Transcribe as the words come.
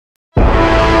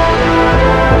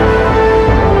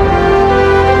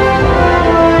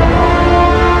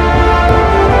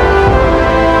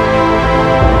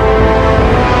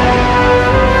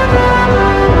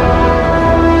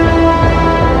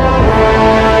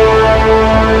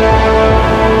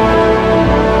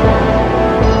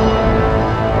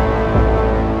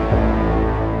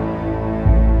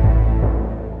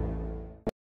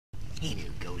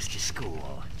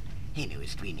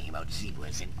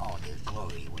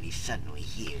when he suddenly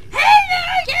hears...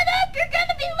 Hayner! Get up! You're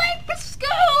gonna be late for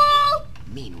school!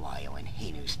 Meanwhile, in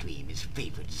Hayner's dream, his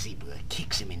favorite zebra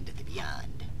kicks him into the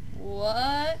beyond.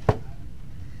 What?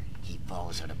 He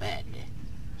falls out of bed.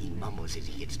 He mumbles as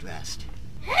he gets dressed.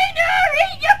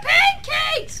 Hayner! Eat your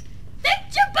pancakes!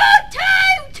 Fix your bow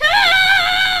tie,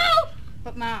 too!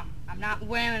 But Mom, I'm not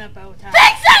wearing a bow tie.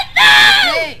 Fix it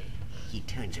now! Hey! He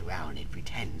turns around and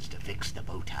pretends to fix the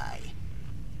bow tie.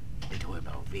 The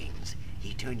doorbell rings.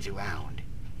 He turns around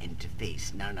and to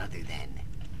face none other than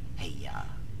Heya.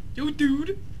 Yo,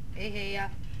 dude. Hey, Heya.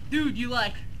 Dude, you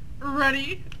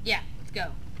ready? Yeah, let's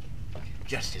go.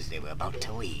 Just as they were about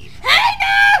to leave,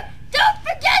 Hayner! Don't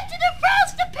forget to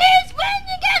defrost the peas when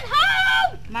you get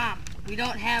home! Mom, we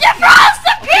don't have... Defrost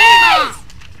the peas!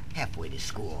 halfway to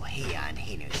school, Heya and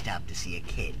Hayner stop to see a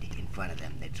kid in front of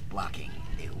them that's blocking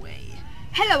their way.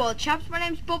 Hello, old chaps. My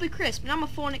name's Bobby Crisp, and I'm a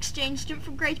foreign exchange student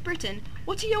from Great Britain.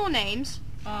 What are your names?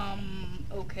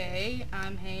 Okay,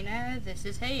 I'm Hayner. This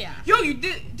is Heya. Yo,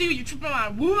 dude, you tripping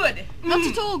on my wood. Not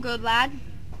at all, good lad.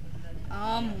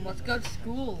 Let's go to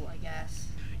school, I guess.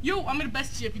 Yo, I'm gonna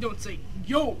best you if you don't say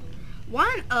yo.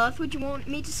 Why on earth would you want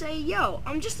me to say yo?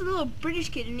 I'm just a little British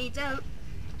kid who needs help.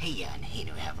 Heya and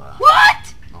Hayner have a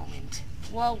What? moment.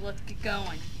 Well, let's get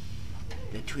going.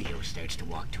 The trio starts to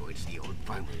walk towards the old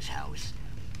farmer's house.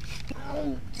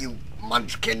 Oh, you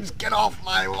munchkins, get off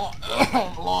my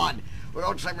lawn, or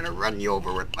else I'm gonna run you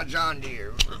over with my John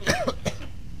Deere.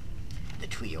 The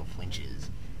trio flinches.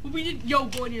 But we didn't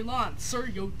go on your lawn, sir.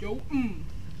 Yo.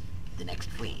 The next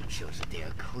frame shows that they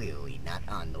are clearly not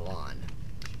on the lawn.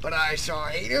 But I saw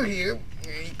Hayner here.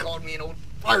 He called me an old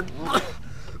fart.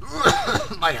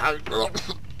 My heart.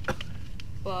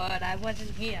 But I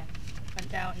wasn't here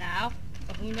until now.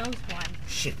 But who knows one?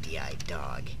 Shifty-eyed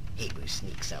dog. Hayner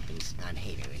sneaks up on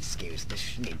Hayner and scares the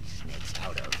schnitz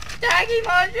out of. Daggy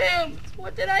mushrooms!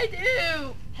 What did I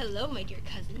do? Hello, my dear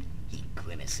cousin. He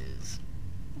grimaces.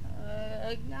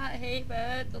 Not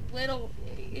Hayner, the little...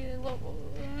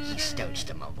 He starts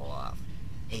to mumble off.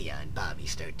 Heya and Bobby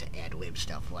start to ad-lib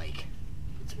stuff like,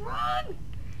 What's wrong?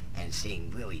 and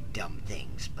saying really dumb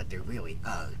things, but they really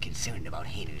are concerned about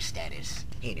Hayner's status.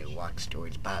 Hayner walks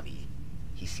towards Bobby.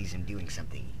 He sees him doing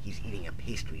something. He's eating a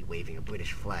pastry, waving a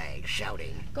British flag,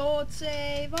 shouting, God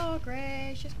save our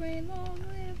gracious queen, long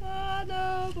live our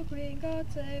noble queen, God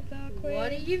save the queen.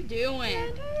 What are you doing?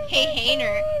 Hey,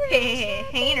 Hayner. Hey,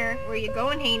 Hayner. Where you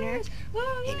going, Hayner?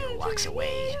 Hayner walks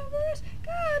away.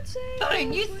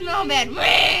 Fine, you smell bad.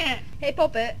 Hey,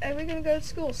 Puppet, are we gonna go to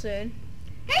school soon?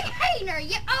 Hey, Hayner,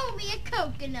 you owe me a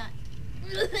coconut.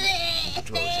 He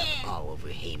throws up all over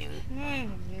Hayner.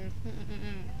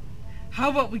 How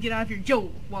about we get out of here,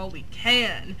 yo, while we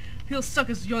can? He'll suck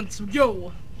us on some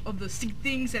yo of the sick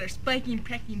things that are spiking,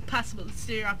 practically impossible to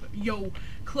stare off of yo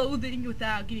clothing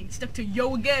without getting stuck to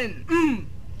yo again.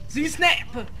 See snap.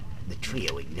 The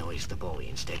trio ignores the bully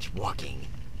and starts walking.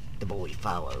 The bully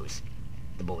follows.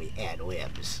 The bully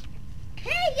ad-libs.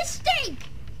 Hey, you stink!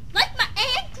 Like my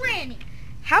Aunt Granny.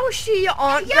 How is she your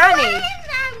Aunt You're Granny? right,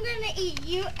 I'm gonna eat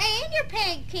you and your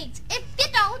pancakes if you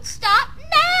don't stop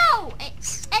now,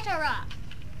 etc.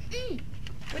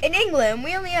 In England,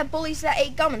 we only had bullies that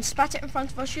ate gum and spat it in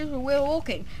front of our shoes when we were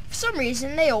walking. For some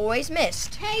reason, they always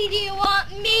missed. Hey, do you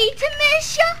want me to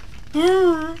miss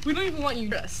you? We don't even want you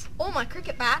to dress. Or my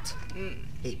cricket bat.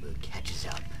 Hayner catches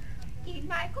up. Eat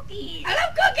my cookies. I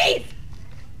love cookies!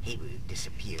 Hayner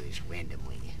disappears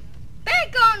randomly.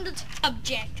 Back on the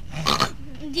subject.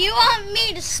 Do you want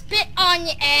me to spit on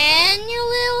you and your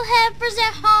little heifers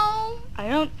at home? I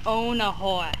don't own a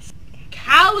horse.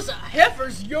 Cows are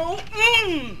heifers, yo.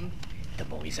 The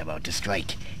bully's about to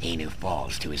strike. Hayner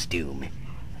falls to his doom.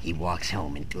 He walks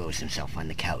home and throws himself on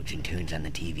the couch and turns on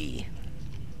the TV.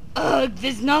 Ugh,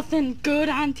 there's nothing good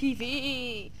on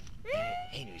TV.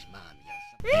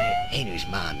 Hayner's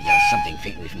mom yells something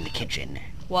faintly from the kitchen.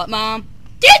 What, Mom?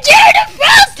 Did you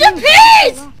defrost the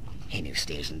peas? Hayner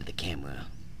stares into the camera.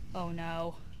 Oh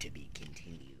no.